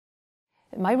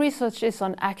My research is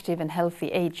on active and healthy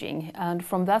aging, and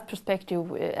from that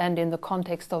perspective and in the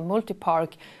context of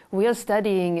Multipark, we are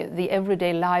studying the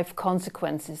everyday life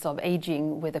consequences of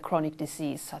aging with a chronic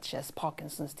disease such as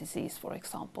Parkinson's disease, for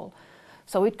example.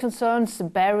 So it concerns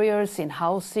barriers in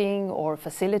housing or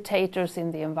facilitators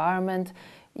in the environment,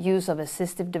 use of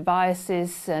assistive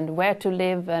devices and where to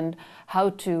live and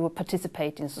how to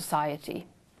participate in society,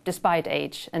 despite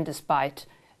age and despite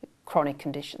chronic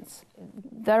conditions.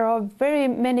 There are very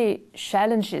many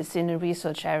challenges in a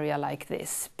research area like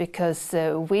this because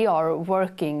we are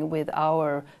working with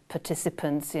our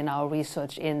participants in our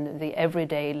research in the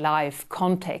everyday life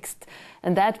context,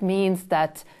 and that means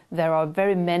that there are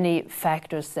very many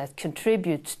factors that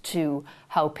contribute to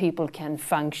how people can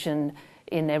function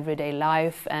in everyday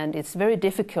life, and it's very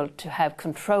difficult to have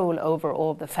control over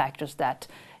all the factors that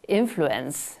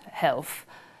influence health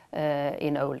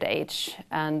in old age,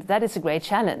 and that is a great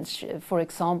challenge. For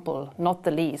example, not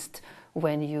the least,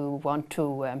 when you want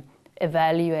to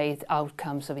evaluate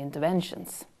outcomes of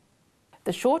interventions.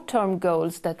 The short-term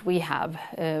goals that we have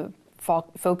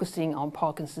focusing on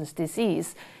Parkinson's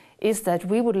disease is that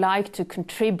we would like to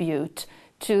contribute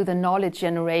to the knowledge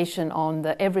generation on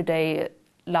the everyday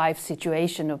life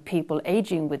situation of people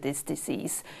aging with this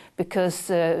disease, because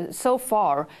so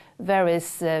far there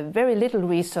is very little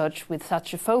research with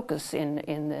such a focus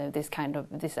in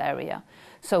this area.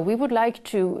 So we would like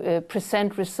to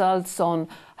present results on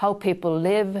how people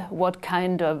live, what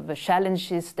kind of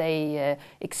challenges they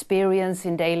experience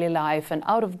in daily life, and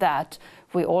out of that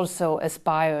we also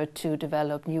aspire to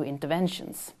develop new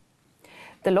interventions.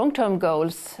 The long-term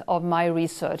goals of my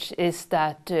research is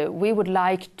that we would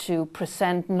like to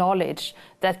present knowledge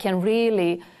that can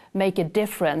really make a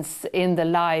difference in the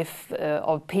life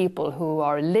of people who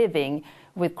are living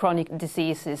with chronic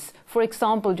diseases. For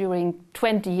example, during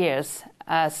 20 years,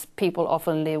 as people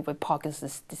often live with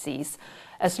Parkinson's disease.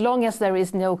 As long as there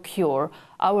is no cure,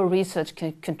 our research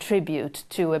can contribute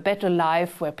to a better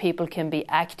life where people can be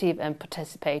active and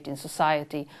participate in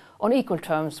society on equal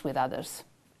terms with others.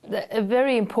 A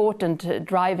very important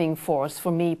driving force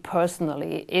for me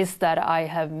personally is that I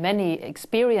have many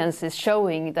experiences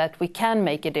showing that we can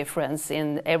make a difference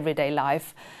in everyday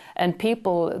life, and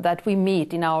people that we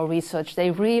meet in our research,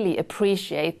 they really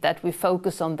appreciate that we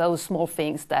focus on those small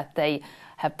things that they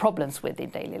have problems with in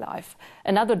daily life.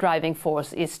 Another driving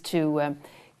force is to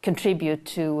contribute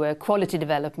to quality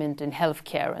development in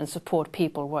healthcare and support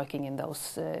people working in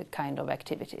those kind of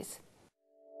activities.